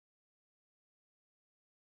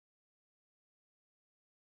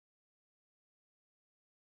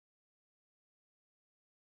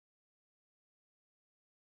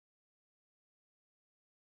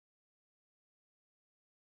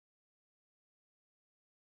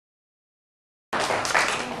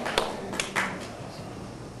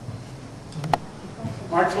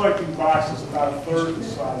my collecting box is about 1/3 the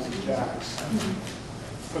size of Jack's.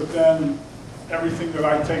 But then everything that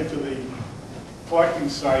I take to the collecting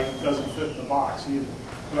site doesn't fit in the box either.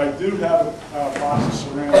 But I do have a box of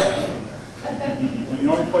ceramics in there. And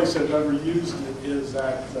the only place I've ever used it is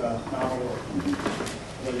at Mount Order.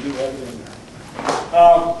 But I do have it in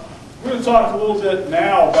there. We're going to talk a little bit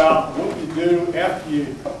now about what you do after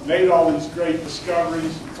you made all these great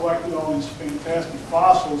discoveries, you collected all these fantastic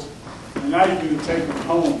fossils, and now you're going to take them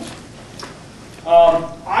home.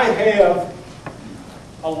 I have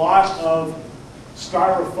a lot of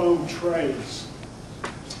styrofoam trays.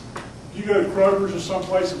 If you go to Kroger's or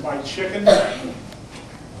someplace and buy chicken, it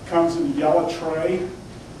comes in a yellow tray,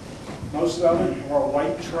 most of it, or a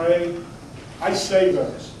white tray. I save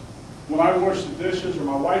those. When I wash the dishes, or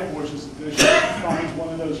my wife washes the dishes, she finds one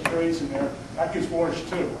of those trays in there, that gets washed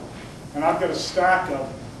too. And I've got a stack of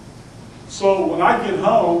them. So when I get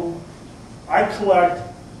home, I collect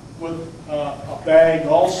with a bag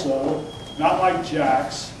also, not like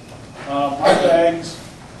Jack's. My bags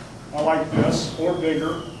are like this, or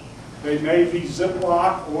bigger. They may be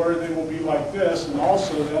Ziploc, or they will be like this. And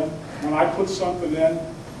also then, when I put something in,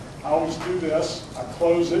 I always do this. I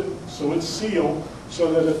close it so it's sealed,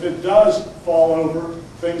 so that if it does fall over,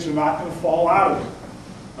 things are not going to fall out of it.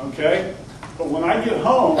 Okay? But when I get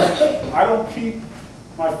home, I don't keep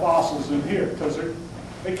my fossils in here, because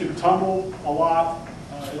they can tumble a lot.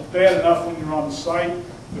 It's bad enough when you're on the site.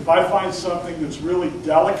 If I find something that's really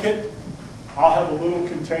delicate, I'll have a little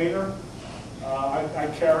container. I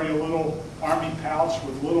carry a little army pouch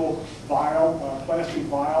with little plastic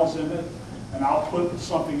vials in it, and I'll put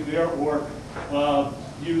something in there, or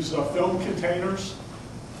use film containers,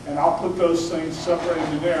 and I'll put those things separated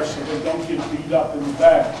in there so they don't get beat up in the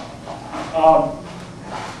bag.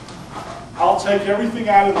 I'll take everything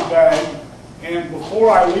out of the bag, and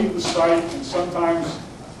before I leave the site, and sometimes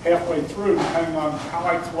halfway through, depending on how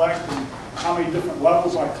I collect and how many different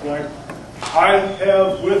levels I collect, I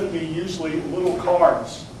have with me usually little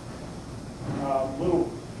cards.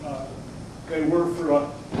 They were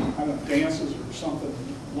for kind of dances or something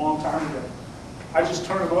a long time ago. I just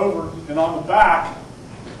turn them over, and on the back,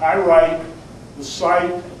 I write the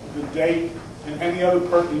site, the date, and any other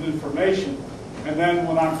pertinent information. And then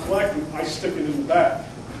when I'm collecting, I stick it in the bag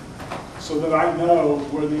so that I know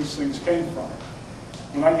where these things came from.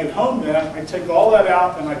 When I get home then, I take all that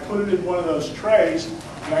out and I put it in one of those trays,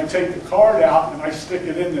 and I take the card out and I stick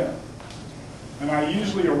it in there. And I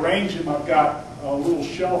usually arrange them. I've got a little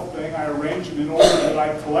shelf thing. I arrange them in order that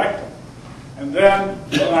I collect them. And then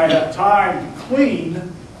when I have time to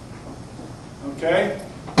clean, okay,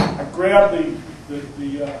 I grab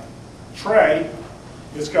the tray.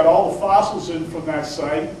 It's got all the fossils in from that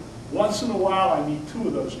site. Once in a while I need 2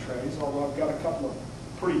 of those trays, although I've got a couple of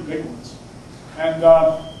pretty big ones. And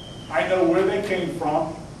I know where they came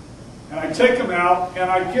from. And I take them out and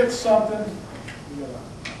I get something. We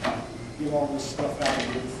gotta get all this stuff out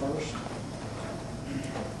of here first.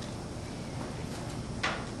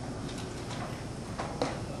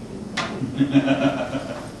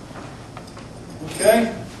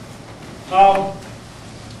 Okay.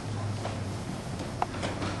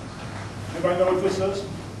 Anybody know what this is?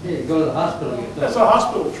 Yeah, you go to the hospital. That's a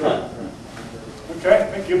hospital tray.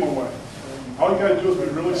 Okay, and give them away. All you got to do is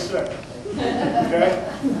be really sick. Okay?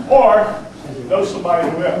 Or know somebody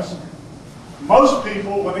who is. Most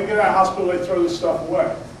people, when they get out of hospital, they throw this stuff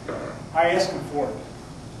away. I ask them for it.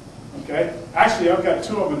 Okay? Actually, I've got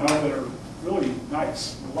 2 of them at home that are really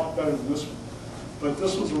nice, a lot better than this one. But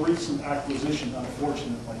this was a recent acquisition,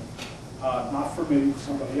 unfortunately. Not for me,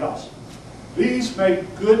 somebody else. These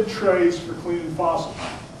make good trays for cleaning fossils.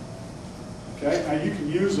 Okay? Now you can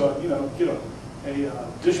use get a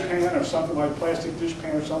dish pan or something, like a plastic dish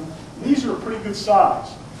pan or something. These are a pretty good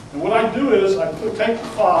size. And what I do is I take the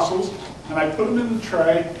fossils and I put them in the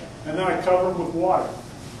tray, and then I cover them with water.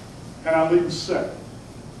 And I leave them sit.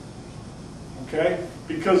 Okay?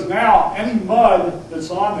 Because now any mud that's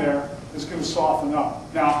on there is going to soften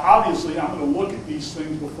up. Now obviously I'm going to look at these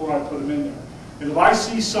things before I put them in there. And if I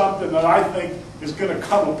see something that I think is going to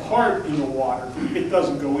come apart in the water, it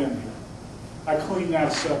doesn't go in here. I clean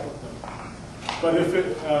that separately. But if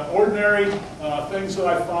ordinary things that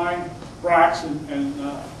I find, bracts and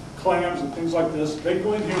clams and things like this, they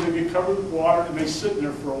go in here, they get covered with water, and they sit in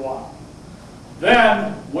there for a while.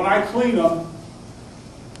 Then, when I clean them,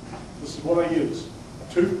 this is what I use.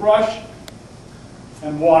 A toothbrush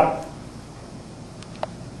and water.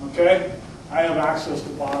 Okay? I have access to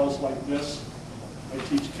bottles like this. I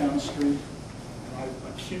teach chemistry. And I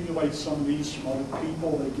accumulate some of these from other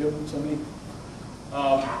people. They give them to me.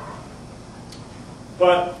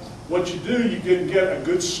 But What you do, you can get a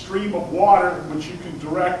good stream of water which you can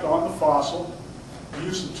direct on the fossil.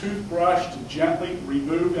 Use a toothbrush to gently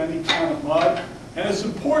remove any kind of mud. And it's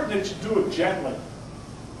important that you do it gently.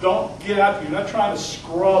 Don't get out, you're not trying to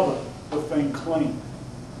scrub the thing clean.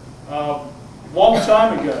 Long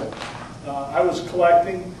time ago, I was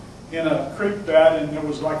collecting in a creek bed, and there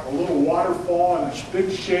was like a little waterfall and a big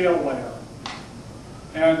shale layer.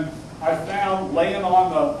 And I found laying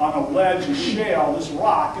on a ledge of shale this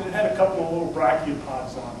rock, and it had a couple of little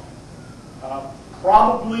brachiopods on it.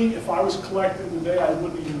 Probably, if I was collecting today, I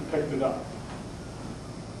wouldn't even have picked it up.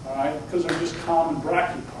 All right, because they're just common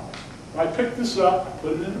brachiopods. I picked this up, I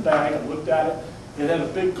put it in a bag, I looked at it. It had a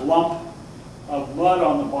big lump of mud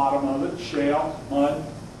on the bottom of it, shale, mud.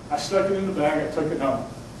 I stuck it in the bag, I took it home.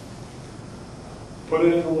 Put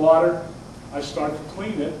it in the water, I started to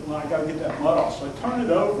clean it, and I got to get that mud off. So I turned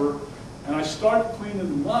it over, and I started cleaning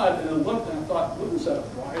the mud, and I looked and I thought, what is that, a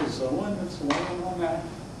bryozoan that's laying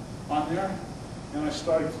on there? And I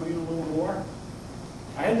started cleaning a little more.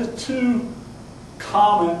 I had the two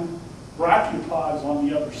common brachiopods on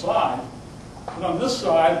the other side, but on this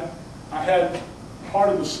side, I had part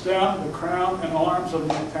of the stem, the crown, and arms of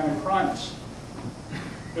the Antennacrimus.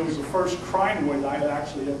 It was the first crinoid I had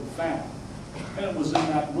actually ever found, and it was in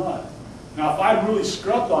that mud. Now, if I really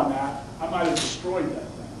scrubbed on that, I might have destroyed that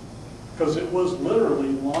thing, because it was literally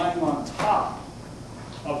lying on top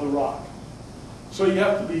of the rock. So you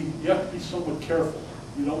have to be somewhat careful.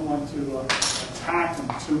 You don't want to attack them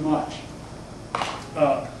too much.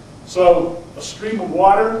 So a stream of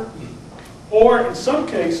water, or in some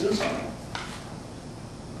cases,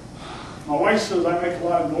 my wife says I make a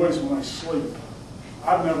lot of noise when I sleep.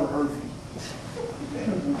 I've never heard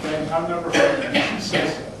you. Okay, I've never heard you. She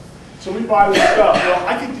says that. So we buy this stuff. Well,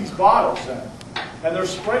 I get these bottles in, and they're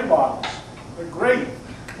spray bottles. They're great.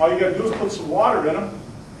 All you got to do is put some water in them,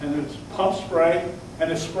 and it's pump spray,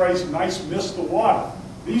 and it sprays a nice mist of water.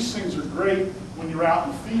 These things are great when you're out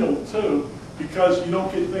in the field too, because you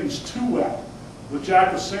don't get things too wet. What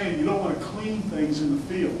Jack was saying, you don't want to clean things in the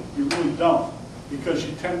field. You really don't, because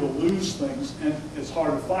you tend to lose things, and it's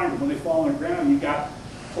hard to find them. When they fall on the ground, you got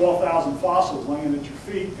 12,000 fossils laying at your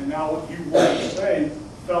feet, and now what you want to say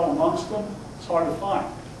fell amongst them, it's hard to find.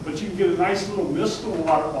 But you can get a nice little mist of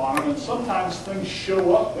water on them, and sometimes things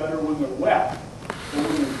show up better when they're wet than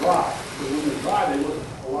when they're dry. Because when they're dry, they look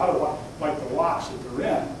a lot of like the rocks that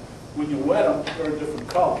they're in. When you wet them, they're a different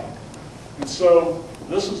color. And so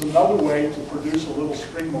this is another way to produce a little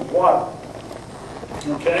stream of water.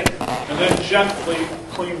 Okay? And then gently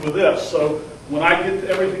clean with this. So when I get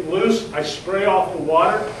everything loose, I spray off the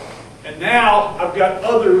water, and now I've got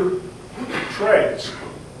other trays.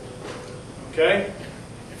 Okay?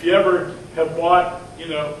 If you ever have bought,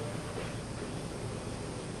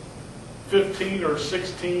 15 or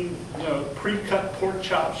 16, pre-cut pork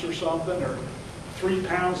chops or something, or 3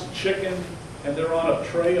 pounds of chicken, and they're on a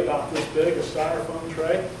tray about this big, a styrofoam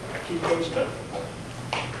tray, I keep those too.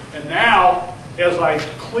 And now, as I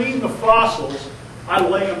clean the fossils, I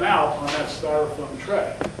lay them out on that styrofoam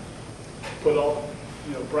tray. Put all,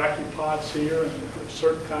 brachiopods here, and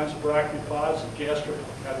certain kinds of brachiopods, and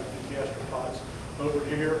gastropods over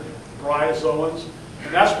here, bryozoans,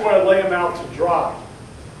 and that's where I lay them out to dry.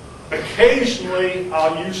 Occasionally,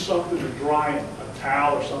 I'll use something to dry them, a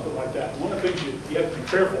towel or something like that. One of the things you have to be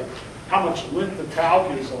careful how much lint the towel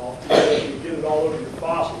gives off, because you get it all over your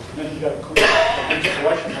fossils, and then you got to clean it,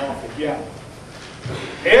 brush them off again.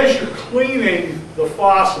 As you're cleaning the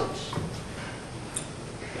fossils,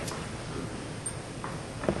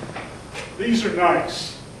 these are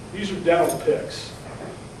nice. These are dental picks.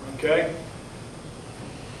 Okay?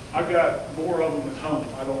 I've got more of them at home.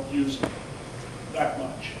 I don't use them that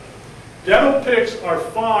much. Dental picks are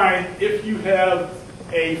fine if you have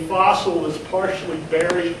a fossil that's partially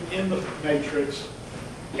buried in the matrix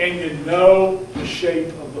and you know the shape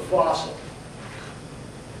of the fossil.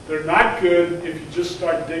 They're not good if you just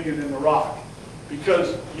start digging in the rock,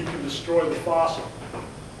 because you can destroy the fossil.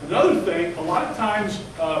 Another thing, a lot of times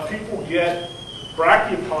people get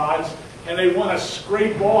brachiopods and they want to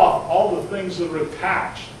scrape off all the things that are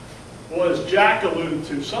attached. Well, as Jack alluded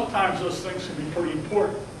to, sometimes those things can be pretty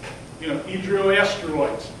important.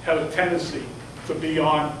 Edrioasteroids have a tendency to be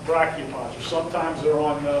on brachiopods, or sometimes they're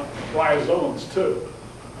on bryozoans too.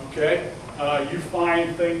 Okay, you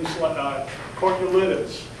find things like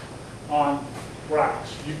corculitis on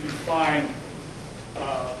brachs. You can find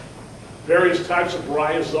various types of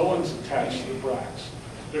bryozoans attached to the brachs.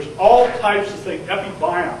 There's all types of things,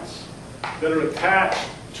 epibionts, that are attached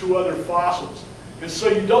to other fossils. And so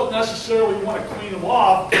you don't necessarily want to clean them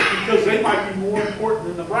off, because they might be more important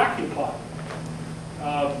than the brachiopod.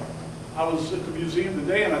 I was at the museum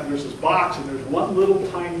today, and there's this box, and there's one little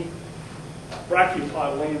tiny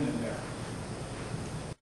brachiopod laying in there.